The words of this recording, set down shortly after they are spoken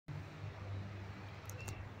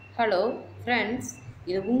Hello friends,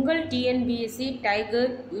 இது உங்கள் TNPSC tiger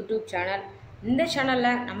YouTube channel. இந்த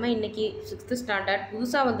சேனலில் நம்ம இன்றைக்கி 6th ஸ்டாண்டர்ட்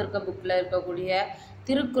புதுசாக வந்திருக்க புக்கில் இருக்கக்கூடிய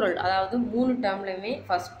திருக்குறள், அதாவது 3 டேர்ம்லையுமே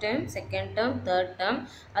first term, second term, third term,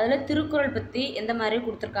 அதில் திருக்குறள் பற்றி எந்த மாதிரி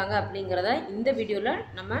கொடுத்துருக்காங்க அப்படிங்கிறத இந்த வீடியோவில்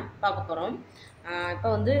நம்ம பார்க்க போகிறோம்.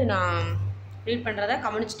 இப்போ நான் ரீட் பண்ணுறத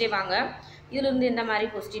கவனிச்சுட்டே வாங்க. இதிலிருந்து எந்த மாதிரி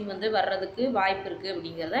கொஸ்டின் வர்றதுக்கு வாய்ப்பு இருக்குது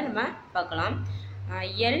அப்படிங்கிறத நம்ம பார்க்கலாம்.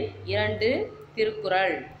 இயல் 2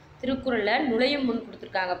 திருக்குறள். திருக்குறளில் நுழையும் முன்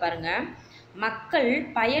கொடுத்துருக்காங்க பாருங்கள். மக்கள்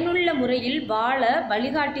பயனுள்ள முறையில் வாழ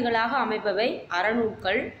வழிகாட்டிகளாக அமைப்பவை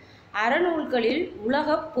அறநூல்கள். அறநூல்களில்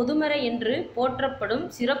உலக பொதுமறை என்று போற்றப்படும்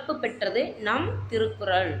சிறப்பு பெற்றது நம்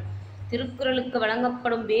திருக்குறள். திருக்குறளுக்கு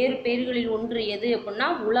வழங்கப்படும் வேறு பெயர்களில் ஒன்று எது அப்படின்னா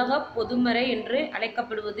உலக பொதுமறை என்று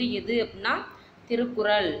அழைக்கப்படுவது எது அப்படின்னா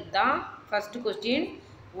திருக்குறள் தான். ஃபர்ஸ்ட் கொஸ்டின்,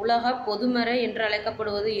 உலக பொதுமறை என்று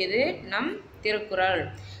அழைக்கப்படுவது எது? நம் திருக்குறள்.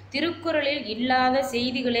 திருக்குறளில் இல்லாத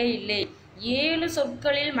செய்திகளே இல்லை. 7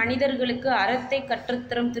 சொற்களில் மனிதர்களுக்கு அறத்தை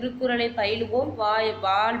கற்றுத்தரும் திருக்குறளை பயிலுவோம்,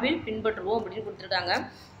 வாழ்வில் பின்பற்றுவோம் அப்படின்னு கொடுத்துருக்காங்க.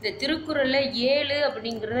 இந்த திருக்குறளில் 7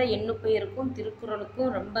 அப்படிங்கிறத எண்ணுப்பெயருக்கும்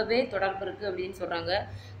திருக்குறளுக்கும் ரொம்பவே தொடர்பு இருக்குது அப்படின்னு சொல்கிறாங்க.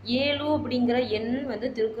 7 அப்படிங்கிற எண்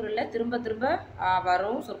திருக்குறளில் திரும்ப திரும்ப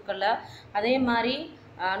வரும் சொற்களில். அதே மாதிரி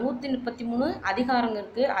 133 அதிகாரங்கள்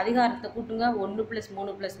இருக்குது. அதிகாரத்தை கூட்டுங்க, 1 +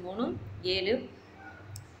 3 + 3 7.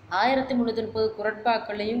 1330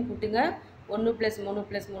 குறட்பாக்களையும் கூட்டுங்க, 1 + 3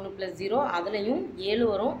 + 3 + 0, அதுலேயும் 7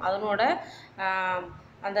 வரும். அதனோட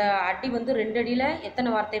அந்த அடி 2 அடியில் எத்தனை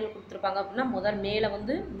வார்த்தைகள் கொடுத்துருப்பாங்க அப்படின்னா முதல் மேலே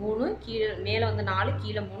 3, கீழே மேலே 4,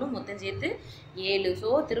 கீழே 3, மொத்தம் சேர்த்து 7.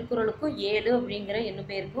 ஸோ திருக்குறளுக்கும் 7 அப்படிங்கிற எண்ணு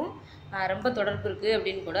பேருக்கும் ரொம்ப தொடர்பு இருக்குது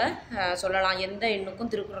அப்படின்னு கூட சொல்லலாம். எந்த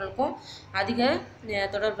எண்ணுக்கும் திருக்குறளுக்கும் அதிக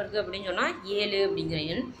தொடர்பு இருக்குது அப்படின்னு சொன்னால் 7 அப்படிங்கிற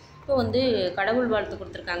எண். இப்போ கடவுள் வாழ்த்து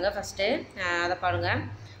கொடுத்துருக்காங்க. ஃபஸ்ட்டு அதை பாருங்கள்.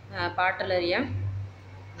 பாட்டலறிய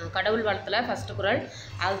கடவுள் வாழ்த்தில் ஃபஸ்ட்டு குறள்,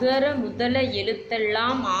 அகர முதல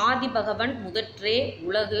எழுத்தெல்லாம் ஆதி பகவன் முதற்றே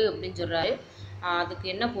உலகு அப்படின்னு சொல்கிறாரு. அதுக்கு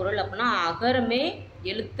என்ன பொருள் அப்படின்னா அகரமே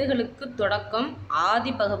எழுத்துகளுக்கு தொடக்கம்,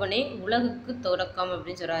 ஆதி பகவனே உலகுக்கு தொடக்கம்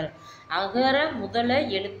அப்படின்னு சொல்கிறாரு. அகர முதல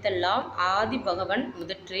எழுத்தெல்லாம் ஆதி பகவன்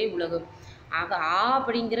முதற்றே உலகு. ஆக ஆ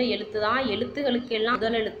அப்படிங்கிற எழுத்து தான் எழுத்துகளுக்கு எல்லாம்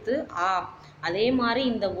முதல் எழுத்து ஆ. அதே மாதிரி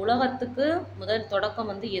இந்த உலகத்துக்கு முதல் தொடக்கம்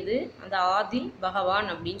எது? அந்த ஆதி பகவான்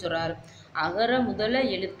அப்படின்னு சொல்கிறாரு. அகர முதல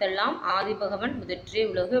எழுத்தெல்லாம் ஆதி பகவன் முதற்றே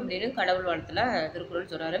உலகு அப்படின்னு கடவுள் வாழ்த்துல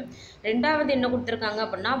திருக்குறள் சொல்கிறாரு. ரெண்டாவது என்ன கொடுத்துருக்காங்க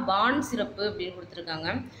அப்படின்னா வான் சிறப்பு அப்படின்னு கொடுத்துருக்காங்க.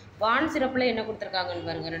 வான் சிறப்பில் என்ன கொடுத்துருக்காங்கன்னு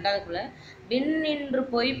பாருங்கள். ரெண்டாவதுக்குள்ள, விண் நின்று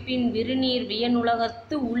பொய்ப்பின் விருநீர்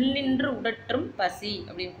வியனுலகத்து உள்நின்று உடற்றும் பசி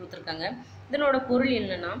அப்படின்னு கொடுத்துருக்காங்க. இதனோட பொருள்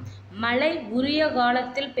என்னன்னா, மழை உரிய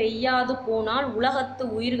காலத்தில் பெய்யாது போனால் உலகத்து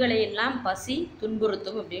உயிர்களை எல்லாம் பசி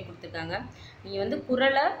துன்புறுத்தும் அப்படின்னு கொடுத்துருக்காங்க. நீங்கள்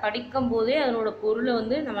குறளை படிக்கும் போதே அதனோட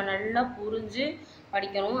பொருளை நம்ம நல்லா புரிஞ்சு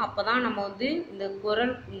படிக்கணும். அப்போ தான் நம்ம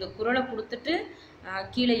இந்த குறளை கொடுத்துட்டு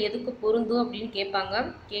கீழே எதுக்கு பொருந்தும் அப்படின்னு கேட்பாங்க.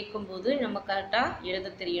 கேட்கும்போது நம்ம கரெக்டாக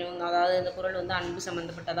எழுத தெரியணும். அதாவது இந்த குறள் அன்பு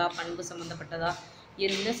சம்மந்தப்பட்டதா, பண்பு சம்மந்தப்பட்டதா,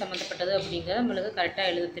 என்ன சம்மந்தப்பட்டது அப்படிங்கிறத நம்மளுக்கு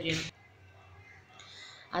கரெக்டாக எழுத தெரியணும்.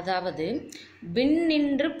 அதாவது விண்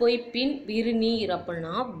நின்று பொய்ப்பின் விருநீர்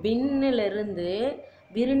அப்படின்னா விண்ணிலிருந்து,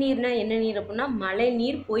 விருநீர்னா என்ன நீர் அப்படின்னா மழை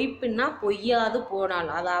நீர், பொய்ப்பின்னா பொய்யாது போனால்,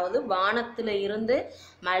 அதாவது வானத்தில் இருந்து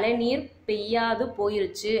மழை நீர் பெய்யாது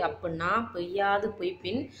போயிருச்சு அப்படின்னா பெய்யாது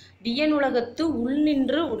பொய்ப்பின் வியனுலகத்து உள்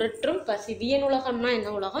நின்று உடற்றும் பசி. வியனுலகம்னா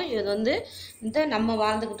என்ன உலகம்? இது இந்த நம்ம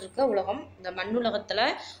வாழ்ந்துக்கிட்டு இருக்க உலகம். இந்த மண்ணுலகத்தில்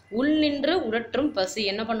உள் நின்று உடற்றும் பசி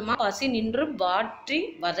என்ன பண்ணுமா? பசி நின்று வாற்றி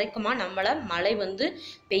வதைக்குமா நம்மளை மழை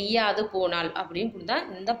பெய்யாது போனால் அப்படின்னு கொடுத்தா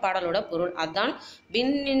இந்த பாடலோட பொருள். அதான்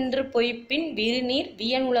விண் நின்று பொய்ப்பின் விருநீர்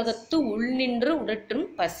வியனுலகத்து உள் நின்று உடற்றும்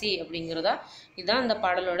பசி அப்படிங்கிறதா இதுதான் இந்த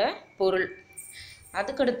பாடலோட பொருள்.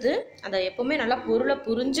 அதுக்கடுத்து அதை எப்போவுமே நல்லா பொருளை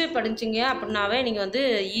புரிஞ்சு படிச்சிங்க அப்படின்னாவே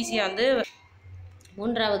நீங்கள் ஈஸியாக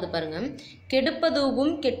மூன்றாவது பாருங்கள்.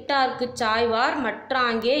 கெடுப்பதுவும் கெட்டார்க்கு சாய்வார்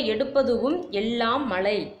மற்றாங்கே எடுப்பதுவும் எல்லாம்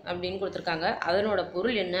மழை அப்படின்னு கொடுத்துருக்காங்க. அதனோட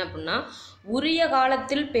பொருள் என்ன அப்படின்னா உரிய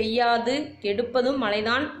காலத்தில் பெய்யாது கெடுப்பதும்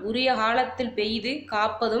மழைதான், உரிய காலத்தில் பெய்து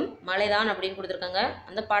காப்பதும் மழைதான் அப்படின்னு கொடுத்துருக்காங்க.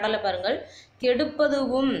 அந்த பாடலை பாருங்கள்.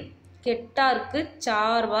 கெடுப்பதுவும் கெட்டார்க்கு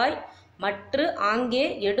சார்வாய் மற்ற ஆங்கே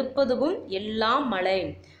எடுப்பதுவும் எல்லாம் மழை.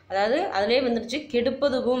 அதாவது அதிலே வந்துடுச்சு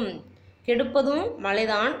கெடுப்பதும்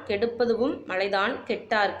மழைதான், கெடுப்பதுவும் மழைதான்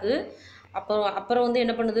கெட்டார்க்கு. அப்புறம்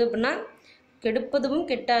என்ன பண்ணுது அப்படின்னா கெடுப்பதுவும்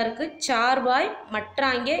கெட்டாருக்கு சார்பாய்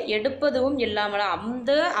மற்றாங்கே எடுப்பதுவும் இல்லாமலா.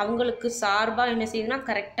 அவங்களுக்கு சார்பாக என்ன செய்யுதுன்னா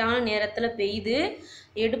கரெக்டான நேரத்தில் பெய்து,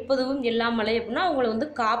 எடுப்பதும் இல்லாமலை அப்படின்னா அவங்கள வந்து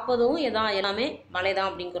காப்பதும் எல்லாமே மழை தான்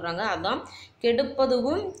அப்படின்னு சொல்கிறாங்க. அதுதான்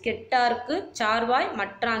கெடுப்பதுவும் கெட்டாருக்கு சார்பாய்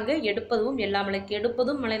மற்றாங்கே எடுப்பதும் இல்லாமலை.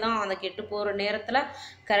 கெடுப்பதும் மழை தான், அந்த கெட்டு போகிற நேரத்தில்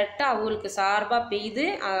கரெக்டாக அவங்களுக்கு சார்பாக பெய்து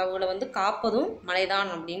அவங்கள வந்து காப்பதும் மழை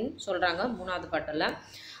தான் அப்படின்னு சொல்கிறாங்க 3வது பாட்டில்.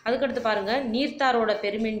 அதுக்கடுத்து பாருங்கள், நீர்த்தாரோட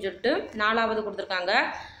பெருமைன்னு சொல்லிட்டு 4வது கொடுத்துருக்காங்க.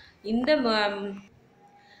 இந்த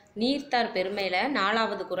நீர்த்தார் பெருமையில்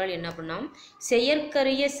 4வது குறள் என்ன அப்படின்னா,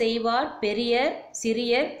 செயற்கரிய செய்வார் பெரியர்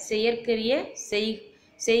சிறியர் செயற்கரிய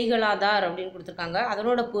செய்களாதார் அப்படின்னு கொடுத்துருக்காங்க.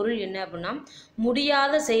 அதனோட பொருள் என்ன அப்படின்னா,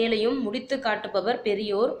 முடியாத செயலையும் முடித்து காட்டுபவர்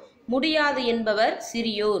பெரியோர், முடியாது என்பவர்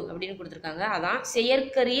சிறியோர் அப்படின்னு கொடுத்துருக்காங்க. அதான்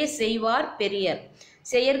செயற்கரிய செய்வார் பெரியர்.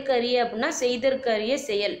 செயற்கரிய அப்படின்னா செய்தற்கு அரிய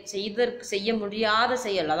செயல், செய்ய முடியாத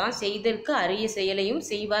செயல், அதான் செய்தற்கு அரிய செயலையும்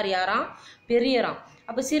செய்வார் யாராம், பெரியராம்.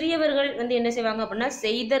 அப்போ சிறியவர்கள் வந்து என்ன செய்வாங்க அப்படின்னா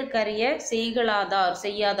செய்தற்கரிய செய்களாதார்,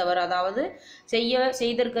 செய்யாதவர். அதாவது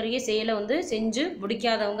செய்தற்கரிய செயலை வந்து செஞ்சு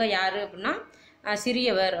முடிக்காதவங்க யாரு அப்படின்னா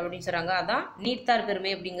சிறியவர் அப்படின்னு சொல்கிறாங்க. அதான் நீர்த்தார்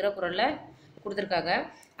பெருமை அப்படிங்கிற குறளில் கொடுத்துருக்காங்க.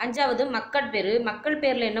 5வது மக்கள் பேரு. மக்கள்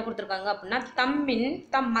பேரில் என்ன கொடுத்துருக்காங்க அப்படின்னா,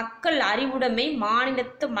 தம் மக்கள் அறிவுடைமை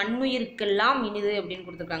மாநிலத்து மண்ணுயிருக்கெல்லாம் இனிது அப்படின்னு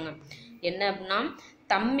கொடுத்துருக்காங்க. என்ன அப்படின்னா,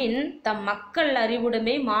 தம் மக்கள்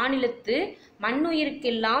அறிவுடைமை மாநிலத்து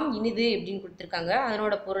மண்ணுயிருக்கெல்லாம் இனிது அப்படின்னு கொடுத்துருக்காங்க.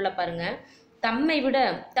 அதனோட பொருளை பாருங்க. தம்மை விட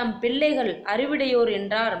தம் பிள்ளைகள் அறிவுடையோர்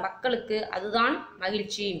என்றார் மக்களுக்கு அதுதான்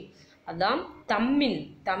மகிழ்ச்சி. அதான்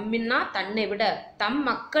தம்மின்னா தன்னை விட, தம்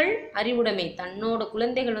மக்கள் அறிவுடைமை, தன்னோட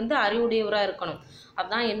குழந்தைகள் வந்து அறிவுடையவராக இருக்கணும்.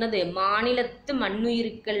 அதுதான் என்னது, மாநிலத்து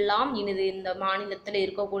மண்ணுயிருக்கெல்லாம் இனிது. இந்த மாநிலத்தில்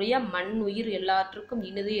இருக்கக்கூடிய மண் உயிர் எல்லாற்றுக்கும்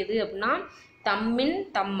இனிது எது அப்படின்னா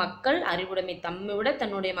தம் மக்கள் அறிவுடைமை, தம்மை விட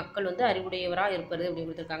தன்னுடைய மக்கள் வந்து அறிவுடையவராக இருப்பது அப்படின்னு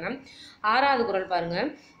கொடுத்துருக்காங்க. 6வது குறள் பாருங்க.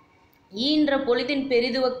 ஈன்ற பொழுதின்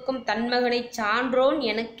பெரிதுவக்கும் தன்மகனை சான்றோன்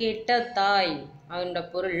என கேட்ட தாய். அதோட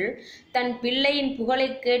பொருள், தன் பிள்ளையின் புகழை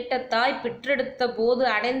கேட்ட தாய் பெற்றெடுத்த போது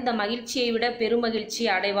அடைந்த மகிழ்ச்சியை விட பெருமகிழ்ச்சி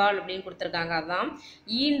அடைவாள் அப்படின்னு கொடுத்துருக்காங்க. அதான்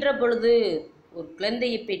ஈன்ற பொழுது, ஒரு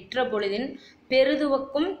குழந்தையை பெற்ற பொழுதின்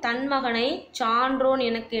பெரிதுவக்கும் தன்மகனை சான்றோன்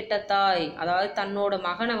என கேட்ட தாய். அதாவது தன்னோட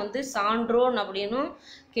மகனை வந்து சான்றோன் அப்படின்னு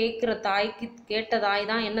கேட்குற தாய்க்கு கேட்ட தாய்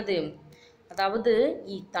தான் என்னது, அதாவது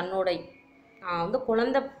தன்னோட வந்து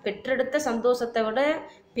குழந்தை பெற்றெடுத்த சந்தோஷத்தை விட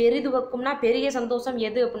பெரிதுவக்கும்னா பெரிய சந்தோஷம்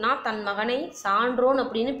எது அப்படின்னா தன் மகனை சான்றோன்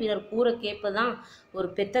அப்படின்னு பிறர் கூற கேட்பதுதான் ஒரு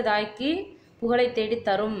பெத்த தாய்க்கு புகழை தேடி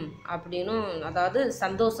தரும் அப்படின்னு, அதாவது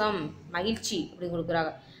சந்தோஷம் மகிழ்ச்சி அப்படின்னு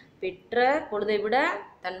கொடுக்குறாங்க. பெற்ற பொழுதை விட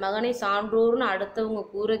தன் மகனை சான்றோர்னு அடுத்தவங்க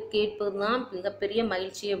கூற கேட்பது தான் மிகப்பெரிய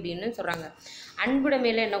மகிழ்ச்சி அப்படின்னு சொல்கிறாங்க.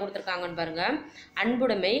 அன்புடைமையில் என்ன கொடுத்துருக்காங்கன்னு பாருங்கள்.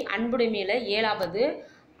 அன்புடைமையில் 7வது,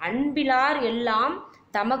 அன்பிலார் எல்லாம்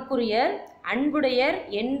தமக்குரியர் அன்புடையர்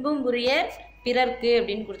என்பும் உரியர் பிறர்க்கு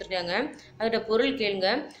அப்படின்னு கொடுத்துருக்காங்க. அதோட பொருள் கேளுங்க.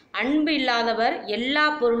 அன்பு இல்லாதவர் எல்லா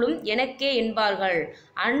பொருளும் எனக்கே என்பார்கள்,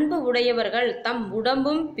 அன்பு உடையவர்கள் தம்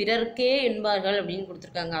உடம்பும் பிறர்க்கே என்பார்கள் அப்படின்னு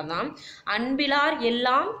கொடுத்துருக்காங்க. அதான் அன்பிலார்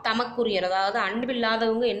எல்லாம் தமக்குரியர். அதாவது அன்பு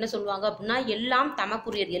இல்லாதவங்க என்ன சொல்லுவாங்க அப்படின்னா எல்லாம்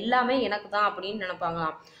தமக்குரியர், எல்லாமே எனக்கு தான் அப்படின்னு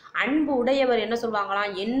நினைப்பாங்களாம். அன்பு உடையவர் என்ன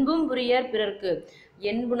சொல்லுவாங்களாம், என்பும் உரியர் பிறர்க்கு.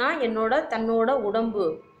 என்புனா தன்னோட உடம்பு,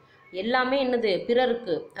 எல்லாமே என்னது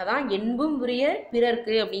பிறருக்கு, அதான் என்பும் உரிய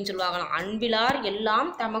பிறர்க்கு அப்படின்னு சொல்லுவாங்களாம். அன்பிலார் எல்லாம்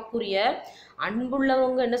தமக்குரிய,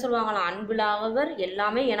 அன்புள்ளவங்க என்ன சொல்லுவாங்களாம், அன்பில்லாதவர்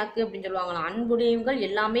எல்லாமே எனக்கு அப்படின்னு சொல்லுவாங்களாம். அன்புடையவங்கள்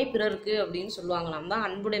எல்லாமே பிறருக்கு அப்படின்னு சொல்லுவாங்களாம். தான்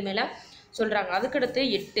அன்புடைமையில சொல்றாங்க. அதுக்கடுத்து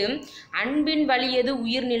 8, அன்பின் வலியது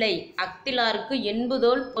உயிர்நிலை அக்திலாருக்கு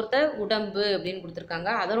என்பதோல் பொறுத்த உடம்பு அப்படின்னு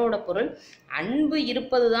கொடுத்துருக்காங்க. அதனோட பொருள், அன்பு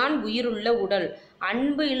இருப்பதுதான் உயிருள்ள உடல்,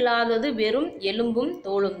 அன்பு இல்லாதது வெறும் எலும்பும்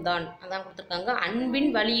தோலும் தான். அதான் கொடுத்துருக்காங்க. அன்பின்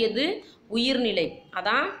வலியது உயிர்நிலை,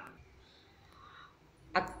 அதான்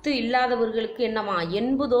அத்து இல்லாதவர்களுக்கு என்னமா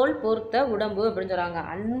என்பதோல் பொறுத்த உடம்பு அப்படின்னு சொல்கிறாங்க.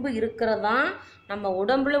 அன்பு இருக்கிறதான் நம்ம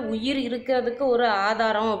உடம்புல உயிர் இருக்கிறதுக்கு ஒரு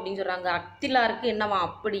ஆதாரம் அப்படின்னு சொல்கிறாங்க. அக்திலாருக்கு என்னமா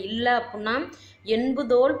அப்படி இல்லை அப்படின்னா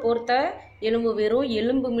என்பதோல் பொறுத்த எலும்பு, வெறும்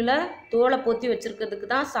எலும்புமில தோலை பொத்தி வச்சிருக்கிறதுக்கு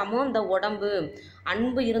தான் சமம் இந்த உடம்பு.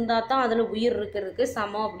 அன்பு இருந்தால் தான் அதில் உயிர் இருக்கிறதுக்கு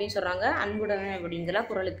சமம் அப்படின்னு சொல்கிறாங்க அன்புடைமை அப்படிங்கிற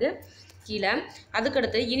குறளுக்கு கீழே.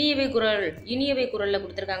 அதுக்கடுத்து இனியவை குறளில்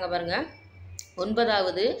கொடுத்துருக்காங்க பாருங்க.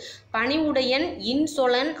 9வது, பணிவுடையன்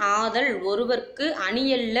இன்சொலன் ஆதல் ஒருவர்க்கு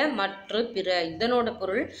அணியல்ல மற்ற பிற. இதனோட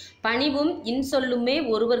பொருள், பணிவும் இன்சொல்லுமே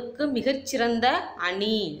ஒருவர்க்கு மிகச்சிறந்த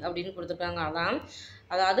அணி அப்படின்னு கொடுத்துருக்காங்க.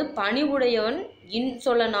 அதாவது பணிவுடையவன்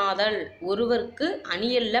இன்சொலனாதல் ஒருவர்க்கு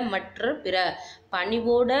அணியல்ல மற்ற பிற.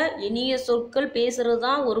 பணிவோட இனிய சொற்கள் பேசுறது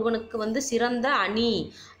தான் ஒருவனுக்கு சிறந்த அணி.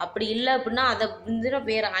 அப்படி இல்லை அப்படின்னா அதை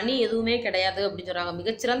வேற அணி எதுவுமே கிடையாது அப்படின்னு சொல்றாங்க.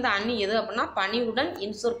 மிகச்சிறந்த அணி எது அப்படின்னா பணிவுடன்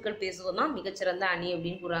இன்சொற்கள் பேசுவது தான் மிகச்சிறந்த அணி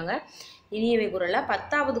அப்படின்னு கூறாங்க. இனியவை குறளில்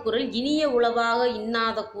 10வது குறள் இனிய உளவாக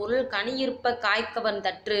இன்னாத குறள் கனியிருப்ப காய்க்கவன்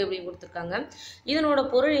தற்று அப்படின்னு கொடுத்துருக்காங்க. இதனோட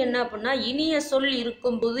பொருள் என்ன அப்படின்னா, இனிய சொல்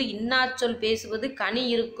இருக்கும்போது இன்னா சொல் பேசுவது கனி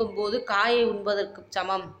இருக்கும்போது காயை உண்பதற்கு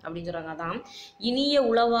சமம் அப்படின்னு சொல்கிறாங்க. அதான் இனிய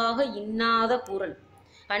உளவாக இன்னாத குறள்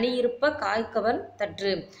கனி இருப்ப காய்க்கவன்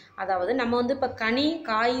தற்று. அதாவது நம்ம வந்து இப்போ கனி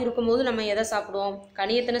காய் இருக்கும்போது நம்ம எதை சாப்பிடுவோம்?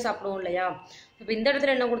 கனியத்தனை சாப்பிடுவோம் இல்லையா? இப்போ இந்த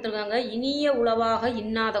இடத்துல என்ன கொடுத்துருக்காங்க, இனிய உளவாக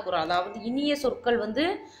இன்னாத குறள், அதாவது இனிய சொற்கள் வந்து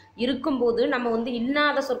இருக்கும்போது நம்ம வந்து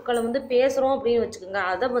இன்னாத சொற்களை வந்து பேசுகிறோம் அப்படின்னு வச்சுக்கோங்க.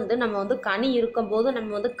 அதை வந்து நம்ம வந்து கனி இருக்கும்போது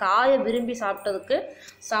நம்ம வந்து காயை விரும்பி சாப்பிட்டதுக்கு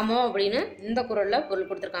சமம் அப்படின்னு இந்த குறளில் பொருள்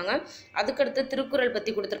கொடுத்துருக்காங்க. அதுக்கடுத்து திருக்குறள்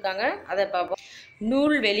பற்றி கொடுத்துருக்காங்க, அதை பார்ப்போம்.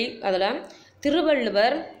 நூல்வெளி, அதில்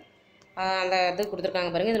திருவள்ளுவர் அந்த இது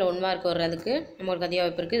கொடுத்துருக்காங்க பாருங்கள். இதில் 1 மார்க் வர்றதுக்கு நம்ம ஒரு கதையாக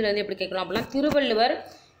வாய்ப்பு இருக்குது. இதில் வந்து எப்படி கேட்கலாம் அப்படின்னா, திருவள்ளுவர்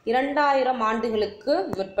 2000 ஆண்டுகளுக்கு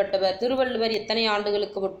முற்பட்டவர். திருவள்ளுவர் எத்தனை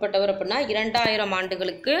ஆண்டுகளுக்கு முற்பட்டவர் அப்படின்னா 2000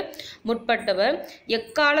 ஆண்டுகளுக்கு முற்பட்டவர்.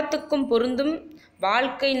 எக்காலத்துக்கும் பொருந்தும்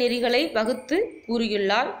வாழ்க்கை நெறிகளை வகுத்து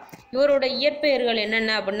கூறியுள்ளார். இவரோட இயற்பெயர்கள்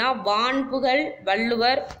என்னென்ன அப்படின்னா, வான்புகழ்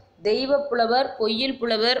வள்ளுவர், தெய்வ புலவர், பொய்யில்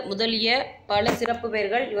புலவர் முதலிய பல சிறப்பு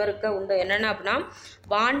பெயர்கள் இவருக்கு உண்டு. என்னென்ன அப்படின்னா,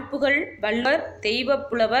 வான்புகழ் வள்ளுவர், தெய்வ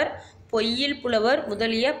புலவர், பொய்யில் புலவர்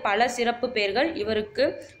முதலிய பல சிறப்பு பெயர்கள் இவருக்கு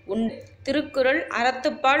உண்டு. திருக்குறள்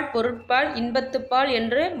அறத்துப்பால், பொருட்பால், இன்பத்துப்பால்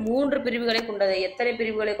என்று 3 பிரிவுகளை கொண்டது. எத்தனை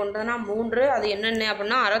பிரிவுகளை கொண்டதுன்னா 3. அது என்னென்ன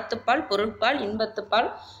அப்படின்னா, அறத்துப்பால், பொருட்பால், இன்பத்துப்பால்.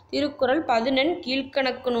 திருக்குறள் 14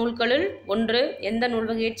 கீழ்கணக்கு நூல்களில் 1. எந்த நூல்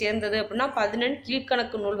வகையைச் சேர்ந்தது அப்படின்னா 14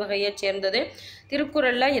 கீழ்கணக்கு நூல் வகையைச் சேர்ந்தது.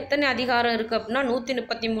 திருக்குறளில் எத்தனை அதிகாரம் இருக்குது அப்படின்னா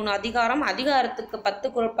 133 அதிகாரம். அதிகாரத்துக்கு 10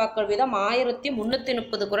 குறட்பாக்கள் வீதம்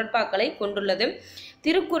 1330 குறட்பாக்களை கொண்டுள்ளது.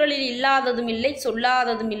 திருக்குறளில் இல்லாததும் இல்லை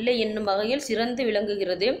சொல்லாததும் இல்லை என்னும் வகையில் சிறந்து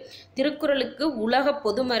விளங்குகிறது. திருக்குறளுக்கு உலக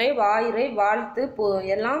பொதுமறை, வாயுரை, வாழ்த்து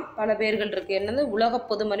எல்லாம் பல பெயர்கள் இருக்குது. என்னது உலக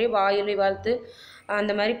பொதுமறை, வாயுரை, வாழ்த்து,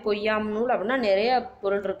 அந்த மாதிரி பொய்யாம் நூல் அப்படின்னா நிறைய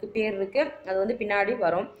பொருள் இருக்குது, பேர் இருக்குது. அது வந்து பின்னாடி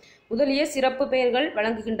வரும். முதலிய சிறப்பு பெயர்கள்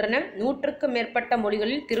வழங்குகின்றன. 100க்கும் மேற்பட்ட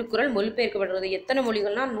மொழிகளில் திருக்குறள் மொழிபெயர்க்கப்படுகிறது. எத்தனை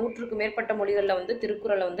மொழிகள்னா 100க்கும் மேற்பட்ட மொழிகளில் வந்து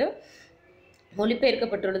திருக்குறளை வந்து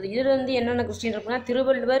மொழிபெயர்க்கப்பட்டுள்ளது. இதில் வந்து என்னென்ன கொஸ்டின் இருக்குன்னா,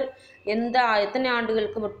 திருவள்ளுவர் எத்தனை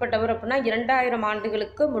ஆண்டுகளுக்கு முற்பட்டவர் அப்படின்னா 2000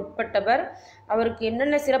 ஆண்டுகளுக்கு முற்பட்டவர். அவருக்கு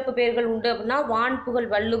என்னென்ன சிறப்பு பெயர்கள் உண்டு அப்படின்னா, வான்புகழ்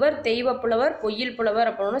வள்ளுவர், தெய்வ புலவர், பொய்யில் புலவர்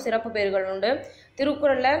அப்படின்னு சிறப்பு பெயர்கள் உண்டு.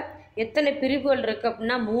 திருக்குறளில் எத்தனை பிரிவுகள் இருக்குது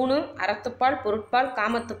அப்படின்னா 3. அறத்துப்பால், பொருட்பால்,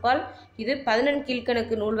 காமத்துப்பால். இது 14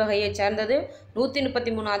 கீழ்கணக்கு நூல் வகையை சேர்ந்தது.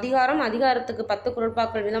 133 அதிகாரம். அதிகாரத்துக்கு 10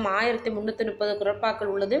 குறட்பாக்கள் வீதம் 1330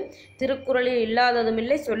 குறட்பாக்கள் உள்ளது. திருக்குறளில் இல்லாததும்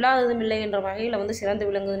இல்லை சொல்லாததும் இல்லை என்ற வகையில் வந்து சிறந்து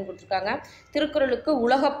விளங்குதுன்னு கொடுத்துருக்காங்க. திருக்குறளுக்கு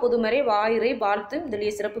உலக பொதுமறை, வாயுரை, வாழ்த்து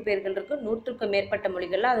முதலிய சிறப்பு பெயர்கள் இருக்குது. 100க்கும் மேற்பட்ட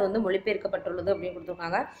மொழிகளில் அது வந்து மொழிபெயர்க்கப்பட்டுள்ளது அப்படின்னு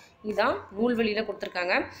கொடுத்துருக்காங்க. இதுதான் நூல்வெளியில்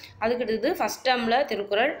கொடுத்துருக்காங்க. அதுக்கடுத்து ஃபஸ்ட் டேர்மில்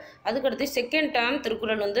திருக்குறள், அதுக்கடுத்து செகண்ட் டேர்ம்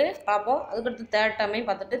திருக்குறள் வந்து பார்ப்போம். அதுக்கடுத்து தேர்ட் டேர்மையும்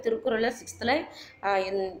பார்த்துட்டு திருக்குறளில் 6th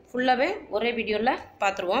ஃபுல்லாகவே ஒரே வீடியோவில்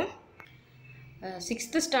பார்த்துருவோம்.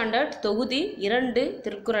 6th ஸ்டாண்டர்ட் தொகுதி 2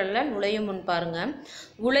 திருக்குறளில் நுழையும் முன் பாருங்கள்.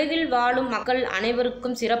 உலகில் வாழும் மக்கள்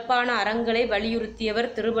அனைவருக்கும் சிறப்பான அறங்களை வலியுறுத்தியவர்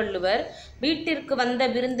திருவள்ளுவர். வீட்டிற்கு வந்த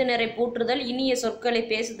விருந்தினரை போற்றுதல், இனிய சொற்களை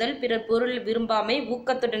பேசுதல், பிறர் பொருள் விரும்பாமை,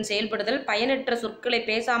 ஊக்கத்துடன் செயல்படுதல், பயனற்ற சொற்களை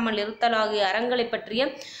பேசாமல் இருத்தல் ஆகிய அறங்களை பற்றிய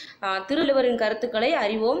திருவள்ளுவரின் கருத்துக்களை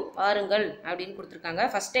அறிவோம் வாருங்கள் அப்படின்னு கொடுத்துருக்காங்க.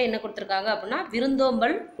 ஃபஸ்ட்டே என்ன கொடுத்துருக்காங்க அப்படின்னா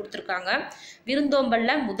விருந்தோம்பல் கொடுத்துருக்காங்க.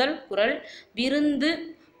 விருந்தோம்பலில் முதல் குறள், விருந்து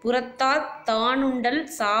புறத்தார் தானுண்டல்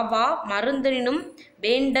சாவா மருந்தனினும்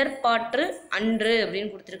வேண்டற் பாற்று அன்று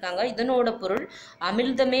அப்படின்னு கொடுத்துருக்காங்க. இதனோட பொருள்,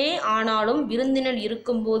 அமிழ்தமே ஆனாலும் விருந்தினர்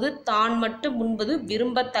இருக்கும்போது தான் மட்டும் உண்பது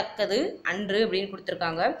விரும்பத்தக்கது அன்று அப்படின்னு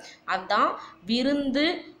கொடுத்துருக்காங்க. அதுதான் விருந்து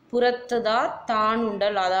புறத்ததார்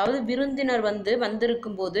தானுண்டல். அதாவது விருந்தினர்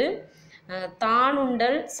வந்திருக்கும்போது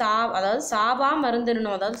தானுண்டல் அதாவது சாவா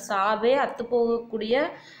மருந்தினும், அதாவது சாவே அத்து போகக்கூடிய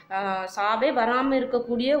சாவே வராமல்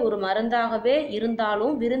இருக்கக்கூடிய ஒரு மருந்தாகவே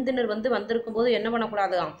இருந்தாலும் விருந்தினர் வந்திருக்கும் போது என்ன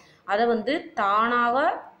பண்ணக்கூடாதுதான், அதை வந்து தானாக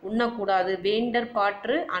உண்ணக்கூடாது. வேண்டற்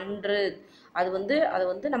பாற்று அன்று. அதை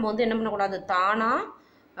வந்து நம்ம வந்து என்ன பண்ணக்கூடாது,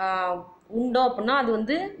 தானாக உண்டோம் அப்படின்னா அது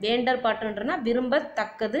வந்து வேண்டற் பாற்றுன்றனா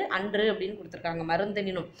விரும்பத்தக்கது அன்று அப்படின்னு கொடுத்துருக்காங்க.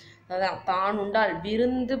 மருந்தினும் அதான் தான் உண்டால்,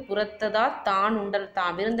 விருந்து புறத்ததா தான் உண்டல்,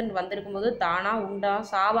 விருந்தின் வந்திருக்கும் போது தானா உண்டா,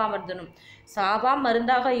 சாவா மருந்தனும் சாவா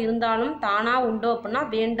மருந்தாக இருந்தாலும் தானா உண்டோ அப்படின்னா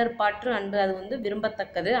வேண்டற் பாற்று அன்று, அது வந்து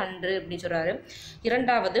விரும்பத்தக்கது அன்று அப்படின்னு சொல்றாரு.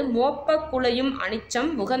 2வது, மோப்ப குலையும் அனிச்சம்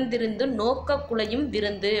முகந்திருந்து நோக்க குலையும்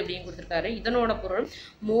விருந்து அப்படின்னு கொடுத்துருக்காரு. இதனோட பொருள்,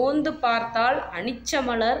 மோந்து பார்த்தால்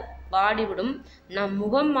அனிச்சமலர் வாடிவிடும். நம்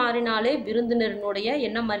முகம் மாறினாலே விருந்தினரினுடைய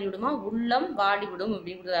என்ன மாறிவிடுமா, உள்ளம் வாடிவிடும்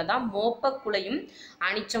அப்படிங்கிறது. அதான் மோப்ப குலையும்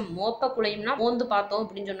அனிச்சம். மோப்ப குலையும்னா மோந்து பார்த்தோம்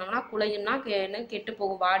அப்படின்னு சொன்னோம்னா, குலையும்னா கெட்டு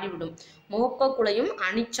போகும், வாடிவிடும். மோப்ப குலையும்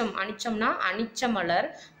அனிச்சம். அனிச்சம்னா அனிச்ச மலர்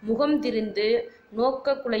முகம் திரிந்து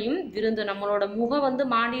நோக்க குலையும் விருந்து. நம்மளோட முகம் வந்து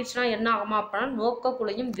மாறிடுச்சுன்னா என்ன ஆகுமா அப்படின்னா, நோக்க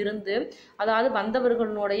குலையும் விருந்து, அதாவது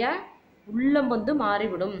வந்தவர்களுடைய உள்ளம் வந்து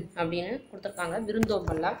மாறிவிடும் அப்படின்னு கொடுத்துருக்காங்க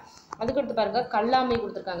விருந்தோம்பல்ல. அதுக்கடுத்து பாருங்க கல்லாமை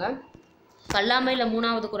கொடுத்துருக்காங்க. கல்லாமையில்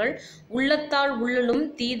 3வது குறள், உள்ளத்தால் உள்ளலும்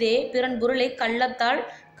தீதே பிறன் பொருளை கள்ளத்தால்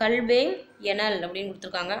கல்வே எனல் அப்படின்னு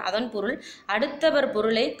கொடுத்துருக்காங்க. அதன் பொருள், அடுத்தவர்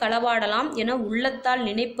பொருளை களவாடலாம் என உள்ளத்தால்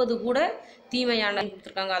நினைப்பது கூட தீமையான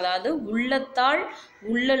கொடுத்துருக்காங்க. அதாவது உள்ளத்தால்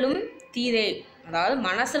உள்ளலும் தீதே, அதாவது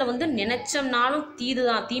மனசில் வந்து நினைச்சோம்னாலும்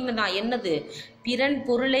தீதுதான், தீமை தான். என்னது, பிறன்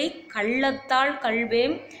பொருளை கள்ளத்தால்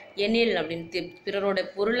கல்வேம் எனில் அப்படின்னு, பிறரோட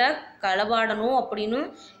பொருளை களவாடணும் அப்படின்னு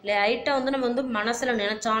லைட்டாக வந்து நம்ம வந்து மனசில்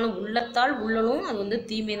நினைச்சாலும் உள்ளத்தால் உள்ளலும் அது வந்து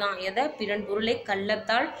தீமை தான். எதை, பிறன் பொருளை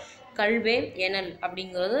கள்ளத்தால் கல்வே எனல்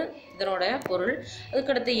அப்படிங்கிறது இதனோட பொருள்.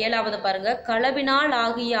 அதுக்கடுத்து 7வது பாருங்க, களவினால்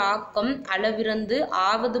ஆகிய ஆக்கம் அளவிறந்து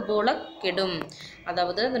ஆவது போல கெடும்.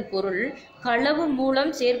 அதாவது அதன் பொருள், களவு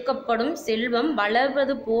மூலம் சேர்க்கப்படும் செல்வம்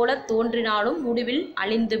வளர்வது போல தோன்றினாலும் முடிவில்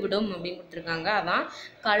அழிந்துவிடும் அப்படின்னு கொடுத்துருக்காங்க. அதான்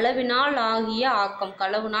களவினால் ஆகிய ஆக்கம்.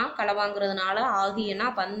 களவுனா களவாங்கிறதுனால, ஆகியனா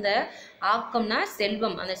வந்த, ஆக்கம்னா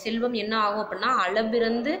செல்வம். அந்த செல்வம் என்ன ஆகும் அப்படின்னா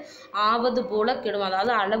அளவிறந்து ஆவது போல கெடும்.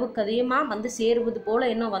 அதாவது அளவுக்கு அதிகமாக வந்து சேருவது போல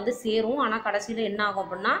என்ன வந்து சேரும், ஆனால் கடைசியில் என்ன ஆகும்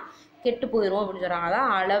அப்படின்னா கெட்டு போயிடும் அப்படின்னு சொல்கிறாங்க.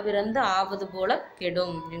 அதான் அளவிறந்து ஆவது போல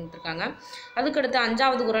கெடும் அப்படின்னு கொடுத்துருக்காங்க. அதுக்கடுத்து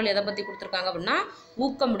 5வது குறள் எதை பற்றி கொடுத்துருக்காங்க அப்படின்னா,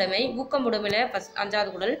 ஊக்கமுடைமை. ஊக்கமுடைமையில் 5வது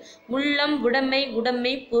குறள், உள்ளம் உடைமை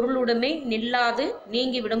உடைமை பொருளுடைமை நில்லாது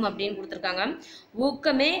நீங்கிவிடும் அப்படின்னு கொடுத்துருக்காங்க.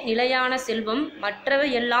 ஊக்கமே நிலையான செல்வம், மற்றவை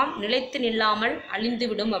எல்லாம் நிலைத்து நில்லாமல்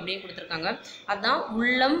அழிந்துவிடும் அப்படின்னு கொடுத்துருக்காங்க. அதுதான்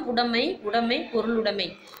உள்ளம் உடைமை உடைமை பொருளுடைமை.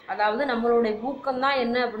 அதாவது நம்மளுடைய ஊக்கம் தான்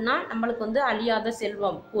என்ன அப்படின்னா நம்மளுக்கு வந்து அழியாத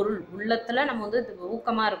செல்வம், பொருள். உள்ளத்தில் நம்ம வந்து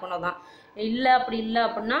ஊக்கமாக இருக்கணும் தான். இல்லை அப்படி இல்லை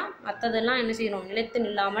அப்படின்னா மற்றதெல்லாம் என்ன செய்யணும், நிலைத்து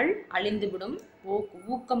நில்லாமல் அழிந்து விடும்.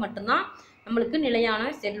 ஊக்கம் மட்டும்தான் நம்மளுக்கு நிலையான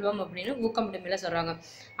செல்வம் அப்படின்னு ஊக்கமுடைமையில சொல்றாங்க.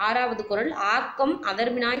 6வது குறள், ஆக்கம்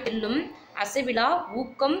அதர்வினாய் செல்லும் அசைவிலா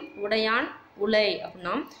ஊக்கம் உடையான் உலை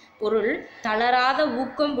அப்படின்னா பொருள், தளராத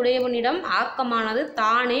ஊக்கம் உடையவனிடம் ஆக்கமானது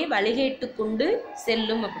தானே வழிகேட்டு கொண்டு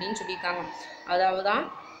செல்லும் அப்படின்னு சொல்லியிருக்காங்க. அதாவதுதான்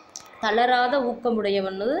தளராத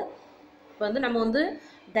ஊக்கமுடையவன் வந்து நம்ம வந்து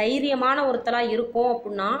தைரியமான ஒருத்தராக இருக்கோம்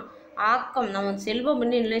அப்படின்னா ஆக்கம் நம்ம செல்வம்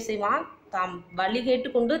பண்ணி நிலை செய்வான், தாம் வழிகேட்டு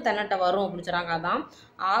கொண்டு தன்னிட்ட வரும் அப்படின்னு சொல்கிறாங்க. அதான்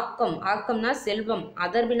ஆக்கம். ஆக்கம்னா செல்வம்,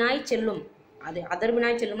 அதர்வினாய் செல்லும். அது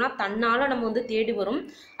அதர்வினாய் செல்லும்னா தன்னால் நம்ம வந்து தேடி வரும்.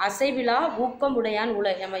 அசைவிலா ஊக்கம் உடையான்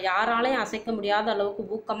உலை, நம்ம யாராலையும் அசைக்க முடியாத அளவுக்கு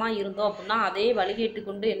ஊக்கமாக இருந்தோம் அப்படின்னா அதே வழிகேட்டு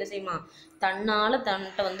கொண்டு என்ன செய்யுமா, தன்னால்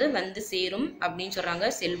தன்னிட்ட வந்து சேரும் அப்படின்னு சொல்கிறாங்க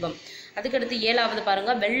செல்வம். அதுக்கடுத்து 7வது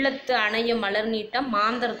பாருங்க, வெள்ளத்து அணைய மலர் நீட்டம்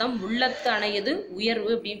மாந்தர்தம் உள்ளத்து அணையது உயர்வு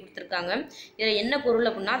அப்படின்னு கொடுத்துருக்காங்க. இதில் என்ன பொருள்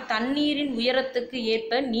அப்படின்னா, தண்ணீரின் உயரத்துக்கு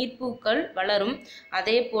ஏற்ப நீர்ப்பூக்கள் வளரும்,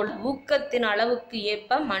 அதே போல் ஊக்கத்தின் அளவுக்கு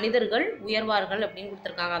ஏற்ப மனிதர்கள் உயர்வார்கள் அப்படின்னு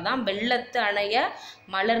கொடுத்துருக்காங்க. அதான் வெள்ளத்து அணைய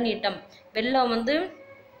மலர் நீட்டம். வெள்ளம் வந்து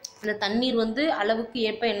இந்த தண்ணீர் வந்து அளவுக்கு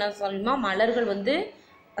ஏற்ப என்ன சொல்லுமா, மலர்கள் வந்து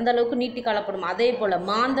அந்த அளவுக்கு நீட்டி காணப்படும். அதே போல்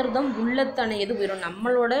மாந்தர்தம் உள்ளத்து அணையது உயரும்.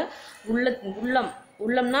 நம்மளோட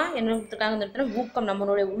உள்ளம்னா என்ன கொடுத்துருக்காங்க, ஊக்கம்.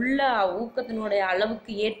 நம்மளுடைய ஊக்கத்தினுடைய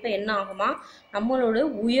அளவுக்கு ஏற்ப என்ன ஆகுமா, நம்மளோட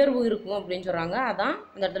உயர்வு இருக்கும் அப்படின்னு சொல்கிறாங்க. அதான்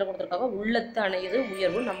அந்த இடத்துல கொடுத்துருக்காங்க, உள்ளத்து அணையது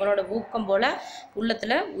உயர்வு. நம்மளோட ஊக்கம் போல்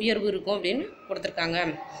உள்ளத்தில் உயர்வு இருக்கும் அப்படின்னு கொடுத்துருக்காங்க.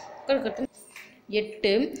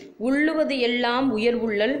 8, உள்ளுவது எல்லாம்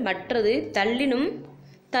உயர்வுள்ளல் மற்றது தள்ளினும்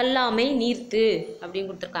தள்ளாமை நீர்த்து அப்படின்னு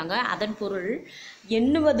கொடுத்துருக்காங்க. அதன் பொருள்,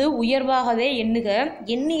 எண்ணுவது உயர்வாகவே எண்ணுக,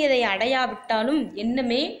 எண்ணியதை அடையாவிட்டாலும்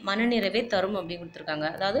எண்ணமே மனநிறைவே தரும் அப்படின்னு கொடுத்துருக்காங்க.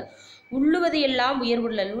 அதாவது உள்ளுவது எல்லாம்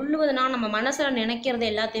உயர்வுள்ளல். உள்ளுவதுனா நம்ம மனசில் நினைக்கிறது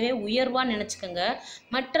எல்லாத்தையுமே உயர்வாக நினச்சிக்கோங்க.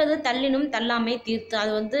 மற்றது தள்ளினும் தள்ளாமை தீர்த்து.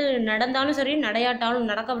 அது வந்து நடந்தாலும் சரி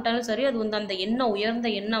நடக்காவிட்டாலும் சரி, அது வந்து அந்த எண்ணம், உயர்ந்த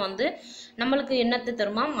எண்ணம் வந்து நம்மளுக்கு எண்ணத்தை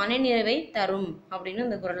தருமா, மனநிறைவை தரும் அப்படின்னு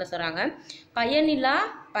இந்த குறளில் சொல்கிறாங்க.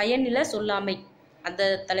 பயனில சொல்லாமை. அந்த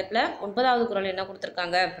தலைப்பில் 9வது குறள் என்ன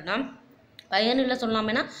கொடுத்துருக்காங்க அப்படின்னா, பயனில்லை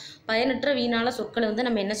சொல்லாமைன்னா பயனற்ற வீணான சொற்களை வந்து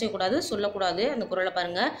நம்ம என்ன செய்யக்கூடாது, சொல்லக்கூடாது. அந்த குறளை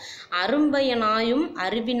பாருங்க, அரும்பயனாயும்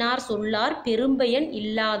அறிவினார் சொல்லார் பெரும்பயன்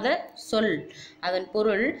இல்லாத சொல். அதன்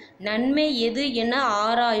பொருள், நன்மை எது என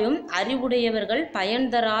ஆராயும் அறிவுடையவர்கள் பயன்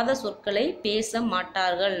தராத சொற்களை பேச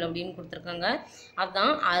மாட்டார்கள் அப்படின்னு கொடுத்துருக்காங்க.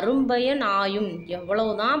 அதுதான் அரும்பயன் ஆயும்,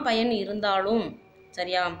 எவ்வளவுதான் பயன் இருந்தாலும்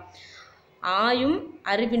சரியா, ஆயும்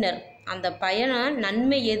அறிவினர். அந்த பயனை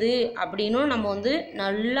நன்மை எது அப்படின்னும் நம்ம வந்து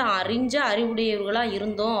நல்லா அறிஞ்ச அறிவுடையவர்களாக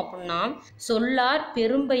இருந்தோம் அப்படின்னா சொல்லார்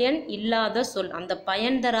பெரும்பயன் இல்லாத சொல், அந்த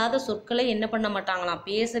பயன் தராத சொற்களை என்ன பண்ண மாட்டாங்களாம்,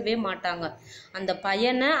 பேசவே மாட்டாங்க. அந்த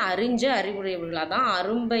பயனை அறிஞ்ச அறிவுடையவர்களாக தான்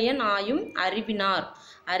அரும்பயன் ஆயும் அறிவினார்,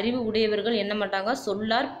 அறிவு உடையவர்கள் என்ன மாட்டாங்க,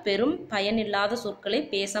 சொல்லார் பெரும் பயனில்லாத சொற்களை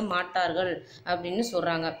பேச மாட்டார்கள் அப்படின்னு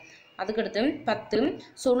சொல்கிறாங்க. அதுக்கடுத்து 10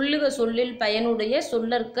 சொல்லுக சொல்லில் பயனுடைய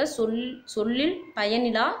சொல்லற்க சொல்லில்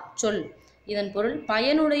பயனிலா சொல். இதன் பொருள்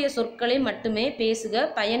பயனுடைய சொற்களை மட்டுமே பேசுக,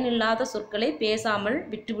 பயனில்லாத சொற்களை பேசாமல்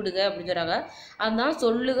விட்டுவிடுக அப்படின்னு சொல்கிறாங்க. அதுதான்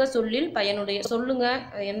சொல்லுக சொல்லில் பயனுடைய. சொல்லுங்க,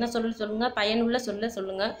 என்ன சொல் சொல்லுங்க, பயனுள்ள சொல்ல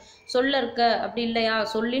சொல்லுங்க. சொல்லற்க அப்படி இல்லையா,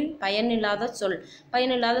 சொல்லின் பயனில்லாத சொல்,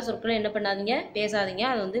 பயனில்லாத சொற்களை என்ன பண்ணாதீங்க, பேசாதீங்க,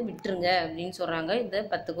 அதை வந்து விட்டுருங்க அப்படின்னு சொல்கிறாங்க இந்த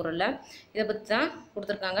 10 குறளில். இதை பற்றி தான்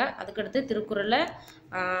கொடுத்துருக்காங்க. அதுக்கடுத்து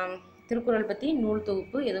திருக்குறள் பற்றி நூல்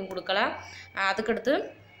தொகுப்பு எதுவும் கொடுக்கல. அதுக்கடுத்து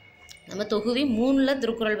நம்ம தொகுதி 3ல்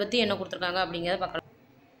திருக்குறள் பற்றி என்ன கொடுத்துருக்காங்க அப்படிங்கிறத பார்க்கலாம்.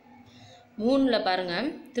 3ல் பாருங்கள்,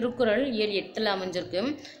 திருக்குறள் இயல் 8ல் அமைஞ்சிருக்கு.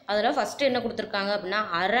 அதில் ஃபஸ்ட்டு என்ன கொடுத்துருக்காங்க அப்படின்னா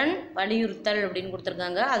அரண் வலியுறுத்தல் அப்படின்னு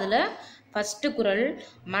கொடுத்துருக்காங்க. அதில் ஃபஸ்ட்டு குறள்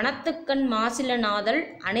மனத்துக்கண் மாசில நாதல்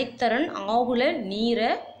அனைத்தரன் ஆகுல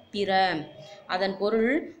நீர பிற. அதன்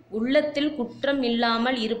பொருள் உள்ளத்தில் குற்றம்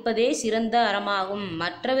இல்லாமல் இருப்பதே சிறந்த அறமாகும்,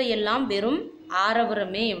 மற்றவையெல்லாம் வெறும்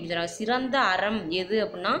ஆரவரமே அப்படின்னு சொல்கிறாங்க. சிறந்த அறம் எது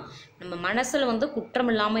அப்படின்னா நம்ம மனசில் வந்து குற்றம்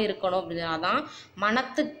இல்லாமல் இருக்கணும் அப்படின்னு. அதான்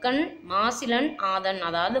மனத்துக்கண் மாசிலன் ஆதன்,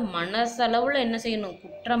 அதாவது மனசளவில் என்ன செய்யணும்,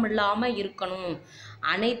 குற்றம் இல்லாமல் இருக்கணும்.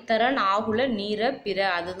 அனைத்தரன் ஆகுல நீர பிற,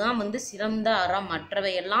 அதுதான் வந்து சிறந்த அறம்,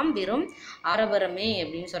 மற்றவையெல்லாம் வெறும் ஆரவரமே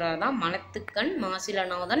அப்படின்னு சொல்கிறதான் மனத்துக்கண்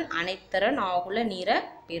மாசிலநாதன் அனைத்தரன் ஆகுல நீர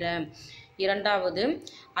பிற. 2வது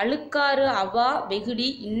அழுக்காறு அவா வெகுடி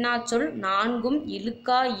இன்னாச்சொல் நான்கும்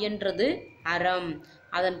இழுக்கா இயன்றது அறம்.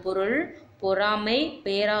 அதன் பொருள் பொறாமை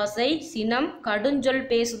பேராசை சினம் கடுஞ்சொல்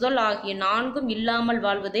பேசுதல் ஆகிய 4ம் இல்லாமல்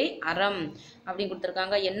வாழ்வதே அறம் அப்படின்னு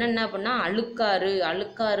கொடுத்துருக்காங்க. என்னென்ன அப்படின்னா அழுக்காறு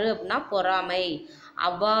அப்படின்னா பொறாமை,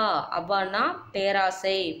 அவானா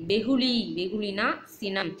பேராசை, வெகுளினா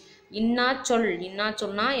சினம்,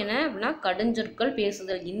 இன்னாச்சொல்னா என்ன அப்படின்னா கடுஞ்சொற்கள்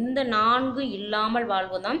பேசுதல். இந்த 4 இல்லாமல்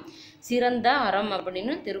வாழ்வதுதான் சிறந்த அறம்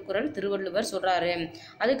அப்படின்னு திருவள்ளுவர் சொல்றாரு.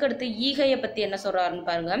 அதுக்கடுத்து ஈகையை பற்றி என்ன சொல்றாருன்னு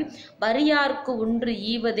பாருங்க. வரியார்க்கு ஒன்று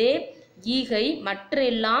ஈவதே ஈகை மற்ற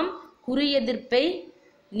எல்லாம் குறியெதிர்ப்பை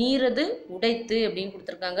நீரது உடைத்து அப்படின்னு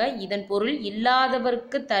கொடுத்துருக்காங்க. இதன் பொருள்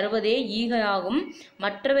இல்லாதவர்க்கு தருவதே ஈகை ஆகும்,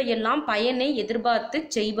 மற்றவையெல்லாம் பயனை எதிர்பார்த்து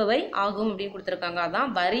செய்பவை ஆகும் அப்படின்னு கொடுத்துருக்காங்க.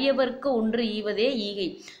 அதான் வறியவர்க்கு ஒன்று ஈவதே ஈகை.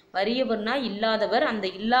 வறியவர்னா இல்லாதவர், அந்த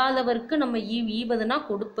இல்லாதவர்க்கு நம்ம ஈவதுனா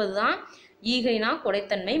கொடுப்பது தான் ஈகைனா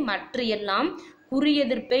கொடைத்தன்மை. மற்ற எல்லாம் குறி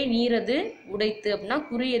எதிர்ப்பை நீரது உடைத்து அப்படின்னா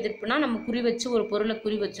குறி எதிர்ப்புனா நம்ம குறி வச்சு ஒரு பொருளை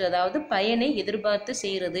குறி வச்சு, அதாவது பயனை எதிர்பார்த்து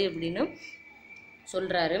செய்கிறது அப்படின்னு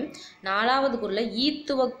சொல்றாரு. 4வது குறளை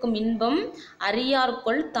ஈத்துவக்கும் இன்பம்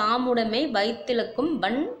அறியார்கொள் தாமுடைமை வைத்திலக்கும்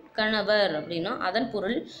வன் கணவர் அப்படின்னா அதன்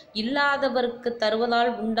பொருள் இல்லாதவருக்கு தருவதால்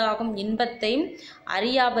உண்டாகும் இன்பத்தை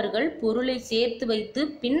அறியாதவர்கள் பொருளை சேர்த்து வைத்து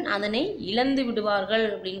பின் அதனை இழந்து விடுவார்கள்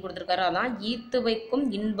அப்படின்னு கொடுத்துருக்காரு. அதான் ஈத்து வைக்கும்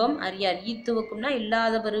இன்பம் அறியார். ஈத்து வைக்கும்னா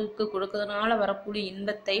இல்லாதவருக்கு கொடுக்கறதுனால வரக்கூடிய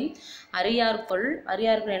இன்பத்தை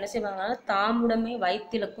அறியார்கள் என்ன செய்வாங்கன்னா தாமுடைமை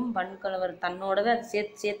வைத்திலக்கும் வன்கணவர், தன்னோடவே அதை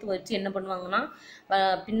சேர்த்து வச்சு என்ன பண்ணுவாங்கன்னா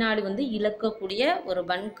பின்னாடி வந்து இழக்கக்கூடிய ஒரு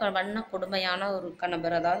வண்ண கொடுமையான ஒரு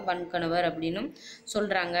கணவர், அதாவது வன்கணவர் அப்படின்னு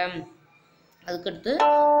சொல்றாங்க. அதுக்கடுத்து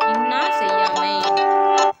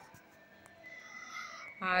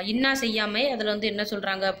இன்னா செய்யாமை அதில் வந்து என்ன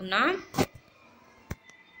சொல்றாங்க அப்படின்னா,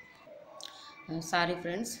 சாரி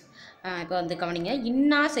ஃப்ரெண்ட்ஸ், இப்போ வந்து கவனிங்க.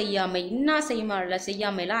 இன்னா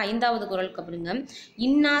செய்யாமையில் 5வது குறளுக்கு அப்படிங்க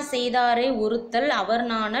இன்னா செய்தாரே ஒருத்தல் அவர்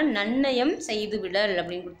நாண நன்னயம் செய்துவிடல்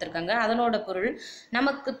அப்படின்னு கொடுத்துருக்காங்க. அதனோட பொருள்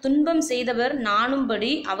நமக்கு துன்பம் செய்தவர்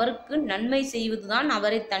நாணும்படி அவருக்கு நன்மை செய்வதுதான்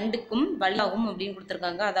அவரை தண்டிக்கும் வழியாகும் அப்படின்னு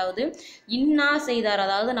கொடுத்துருக்காங்க. அதாவது இன்னா செய்தார்,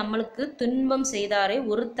 அதாவது நம்மளுக்கு துன்பம் செய்தாரே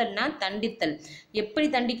ஒருத்தல்னா தண்டித்தல். எப்படி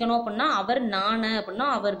தண்டிக்கணும் அப்படின்னா அவர் நாண அப்படின்னா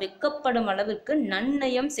அவர் வெக்கப்படும் அளவிற்கு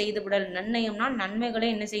நன்னயம் செய்துவிடல். நன்னயம்னா நன்மைகளை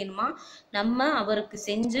என்ன செய்யணுமா நம்ம அவருக்கு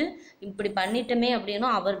செஞ்சு இப்படி பண்ணிட்டோமே அப்படின்னா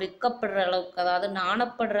அவர் வெக்கப்படுற அளவுக்கு, அதாவது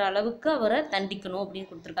நாணப்படுற அளவுக்கு அவரை தண்டிக்கணும் அப்படின்னு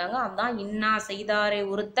கொடுத்துருக்காங்க. அதான் இன்னா செய்தாரே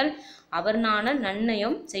ஒருத்தல் அவர் நாண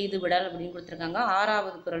நன்னயம் செய்துவிடல் அப்படின்னு கொடுத்துருக்காங்க.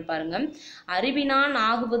 6வது குறள் பாருங்க. அறிவினான்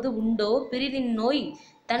ஆகுவது உண்டோ பிரிதின் நோய்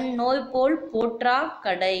தன் நோய் போல் போற்றா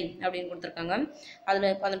கடை அப்படின்னு கொடுத்துருக்காங்க.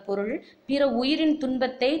 அதன் பொருள் பிற உயிரின்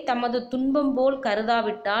துன்பத்தை தமது துன்பம் போல்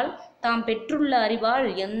கருதாவிட்டால் தாம் பெற்றுள்ள அறிவால்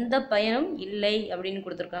எந்த பயனும் இல்லை அப்படின்னு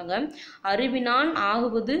கொடுத்துருக்காங்க. அறிவினான்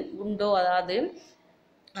ஆகுவது உண்டோ, அதாவது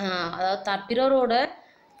பிறரோட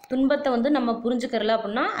துன்பத்தை வந்து நம்ம புரிஞ்சுக்கிறல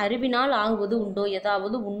அப்படின்னா அறிவினால் ஆகுவது உண்டோ,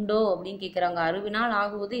 ஏதாவது உண்டோ அப்படின்னு கேட்குறாங்க. அறிவினால்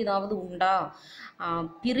ஆகுவது ஏதாவது உண்டா.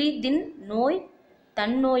 பிரிதின் நோய்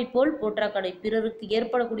தன்னோய் போல் போற்றா கடை. பிறருக்கு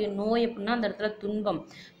ஏற்படக்கூடிய நோய் அப்படின்னா அந்த இடத்துல துன்பம்,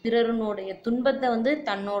 பிறருனுடைய துன்பத்தை வந்து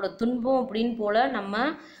தன்னோட துன்பம் அப்படின்னு போல நம்ம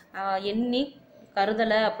எண்ணி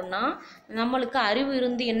கருதலை அப்படின்னா நம்மளுக்கு அறிவு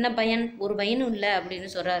இருந்து என்ன பயன், ஒரு பயனும் இல்லை அப்படின்னு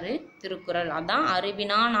சொல்றாரு திருக்குறள். அதான்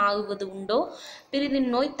அறிவினான் ஆகுவது உண்டோ பிரிதின்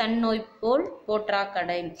நோய் தன்னோய் போல் போற்றா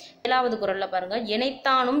கடை. 7வது குறள்ல பாருங்க,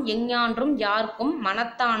 எனைத்தானும் எஞ்ஞான்றும் யாருக்கும்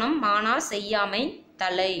மனத்தானம் மானா செய்யாமை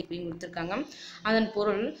தலை அப்படின்னு கொடுத்துருக்காங்க. அதன்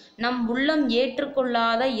பொருள், நம் உள்ளம்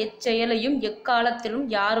ஏற்றுக்கொள்ளாத எச்செயலையும் எக்காலத்திலும்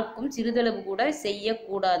யாருக்கும் சிறிதளவு கூட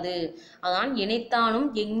செய்யக்கூடாது. அதான் எனைத்தானும்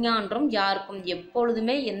எஞ்ஞான்றும் யாருக்கும்,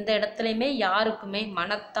 எப்பொழுதுமே எந்த இடத்துலையுமே யாருக்குமே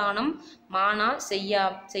மனத்தானம் மானா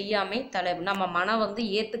செய்யாமை தலை. நம்ம மனம் வந்து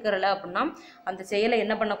ஏற்றுக்கிறல அப்படின்னா அந்த செயலை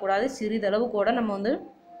என்ன பண்ணக்கூடாது, சிறிதளவு கூட நம்ம வந்து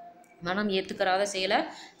மனம் ஏற்றுக்கிறாத செயலை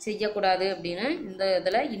செய்யக்கூடாது அப்படின்னு இந்த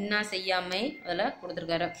இதில் இன்னா செய்யாமை அதில்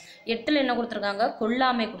கொடுத்துருக்காரு. 8ல் என்ன கொடுத்துருக்காங்க,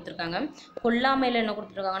 கொல்லாமை கொடுத்துருக்காங்க. கொல்லாமையில் என்ன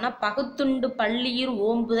கொடுத்துருக்காங்கன்னா, பகுத்துண்டு பள்ளியிர்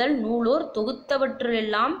ஓம்புதல் நூலோர்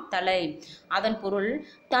தொகுத்தவற்றிலெல்லாம் தலை. அதன் பொருள்,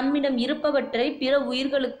 தம்மிடம் இருப்பவற்றை பிற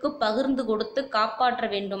உயிர்களுக்கு பகிர்ந்து கொடுத்து காப்பாற்ற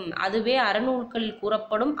வேண்டும், அதுவே அறநூல்களில்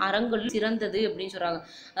கூறப்படும் அறங்களில் சிறந்தது அப்படின்னு சொல்கிறாங்க.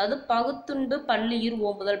 அதாவது பகுத்துண்டு பள்ளியிர்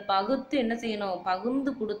ஓம்புதல், பகுத்து என்ன செய்யணும்,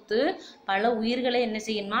 பகிர்ந்து கொடுத்து பல உயிர்களை என்ன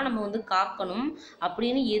செய்யணும்னா நம்ம வந்து காக்கணும்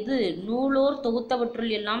அப்படின்னு. எது, நூலோர்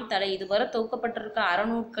தொகுத்தவற்றுள் எல்லாம் தலை. இதுவரை தொகுக்கப்பட்டிருக்க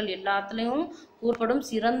அறநூல்கள் எல்லாத்துலேயும் கூறப்படும்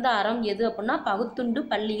சிறந்த அறம் எது அப்படின்னா பகுத்துண்டு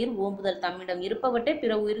பள்ளியில் ஓம்புதல், தம்மிடம் இருப்பவற்றை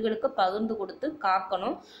பிற உயிர்களுக்கு பகிர்ந்து கொடுத்து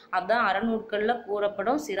காக்கணும். அதுதான் அறநூல்களில்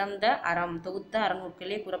கூறப்படும் சிறந்த அறம், தொகுத்த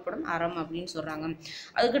அறநூல்களே கூறப்படும் அறம் அப்படின்னு சொல்றாங்க.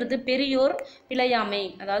 அதுக்கடுத்து பெரியோர் பிழையாமை,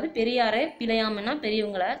 அதாவது பெரியாரை பிழையாமைன்னா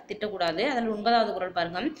பெரியவங்களை திட்டக்கூடாது. அதில் 9வது குறள்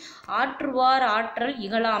பாருங்க, ஆற்றுவார் ஆற்றல்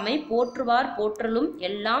இகழாமை போற்றுவார் போற்றலும்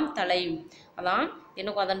எல்லாம் தலை. அதான்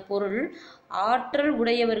எனக்கு அதன் பொருள், ஆற்றல்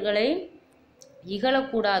உடையவர்களை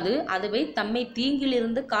இகழக்கூடாது, அதுவே தம்மை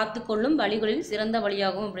தீங்கிலிருந்து காத்து கொள்ளும் வழிகளில் சிறந்த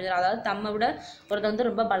வழியாகும் அப்படின்னு. அதாவது தம்மை விட ஒருத்தர் வந்து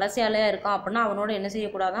ரொம்ப பலசாலியாக இருக்கான் அப்படின்னா அவனோட என்ன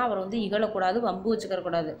செய்யக்கூடாதுன்னா அவர் வந்து இகழக்கூடாது, வம்பு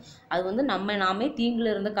வச்சுக்கிறக்கூடாது. அது வந்து நாமே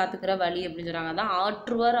தீங்கிலிருந்து காத்துக்கிற வழி அப்படின்னு சொல்கிறாங்க. அதான்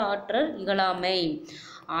ஆற்றுவார் ஆற்றல் இகழாமை.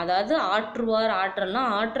 அதாவது ஆற்றுவார் ஆற்றல்னா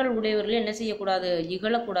ஆற்றல் உடையவர்கள் என்ன செய்யக்கூடாது,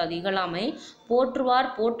 இகழக்கூடாது, இகழாமை. போற்றுவார்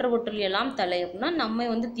போற்றவற்றில் எல்லாம் தலை அப்படின்னா நம்ம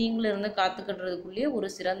வந்து தீங்கிலிருந்து காத்துக்கிடுறதுக்குள்ளேயே ஒரு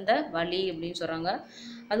சிறந்த வழி அப்படின்னு சொல்கிறாங்க.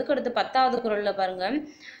 அதுக்கடுத்து 10வது குறளில் பாருங்க,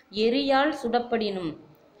 எரியால் சுடப்படினும்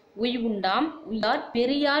உய்வுண்டாம் உய்யார்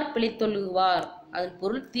பெரியார் பிழைத்தொழுகுவார். அதன்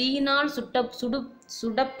பொருள், தீயினால்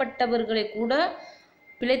சுடப்பட்டவர்களை கூட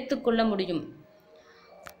பிழைத்து கொள்ள முடியும்,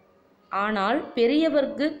 ஆனால்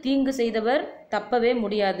பெரியவருக்கு தீங்கு செய்தவர் தப்பவே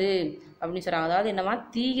முடியாது அப்படின்னு சொல்கிறாங்க. அதாவது என்னவா,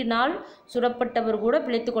 தீயினால் சுடப்பட்டவர் கூட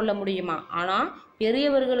பிழைத்து கொள்ள முடியுமா, ஆனால்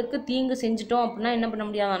பெரியவர்களுக்கு தீங்கு செஞ்சிட்டோம் அப்படின்னா என்ன பண்ண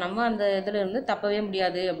முடியாதா, நம்ம அந்த இதில் இருந்து தப்பவே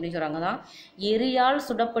முடியாது அப்படின்னு சொல்கிறாங்க. தான் எரியால்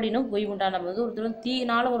சுடப்படினும் உய்வுண்டா. நம்ம வந்து ஒருத்தர்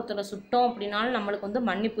தீயினால் ஒருத்தரை சுட்டோம் அப்படின்னாலும் நம்மளுக்கு வந்து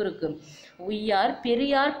மன்னிப்பு இருக்குது. உய்யார்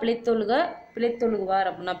பெரியார் பிழைத்தொழுகுவார்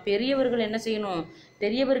அப்படின்னா பெரியவர்கள் என்ன செய்யணும்,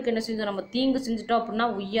 பெரியவருக்கு என்ன செய்யணும், நம்ம தீங்கு செஞ்சுட்டோம் அப்படின்னா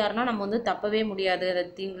உய்யார்னா நம்ம வந்து தப்பவே முடியாது, அதை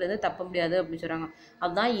தீங்குலேருந்து தப்ப முடியாது அப்படின்னு சொல்கிறாங்க.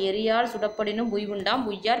 அதுதான் எரியால் சுடப்படினும் உய்வுண்டாம்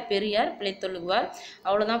உய்யார் பெரியார் பிழைத்தொழுகுவார்.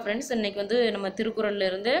 அவ்வளோதான் ஃப்ரெண்ட்ஸ், இன்னைக்கு வந்து நம்ம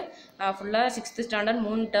திருக்குறள்ல இருந்து ஃபுல்லாக 6th ஸ்டாண்டர்ட்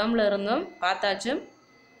 3 டேர்மில் இருந்தும் பார்த்தாச்சு.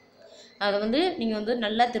 அதை வந்து நீங்கள் வந்து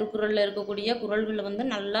நல்லா திருக்குறளில் இருக்கக்கூடிய குறள்களில் வந்து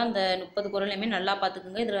நல்லா அந்த 30 குறளையுமே நல்லா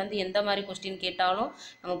பார்த்துக்குங்க. இதில் வந்து எந்த மாதிரி கொஸ்டின் கேட்டாலும்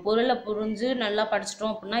நம்ம பொருளை புரிஞ்சு நல்லா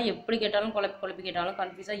படிச்சிட்டோம் அப்படின்னா எப்படி கேட்டாலும் குழப்பி கேட்டாலும்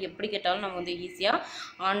கன்ஃபியூஸாக எப்படி கேட்டாலும் நம்ம வந்து ஈஸியாக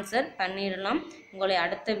ஆன்சர் பண்ணிடலாம். உங்களை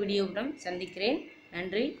அடுத்த வீடியோவுடன் சந்திக்கிறேன்.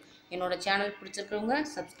 நன்றி. என்னோட சேனல் பிடிச்சிருக்கிறவங்க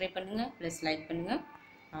சப்ஸ்கிரைப் பண்ணுங்கள், ப்ளஸ் லைக் பண்ணுங்கள்.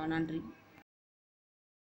 நன்றி.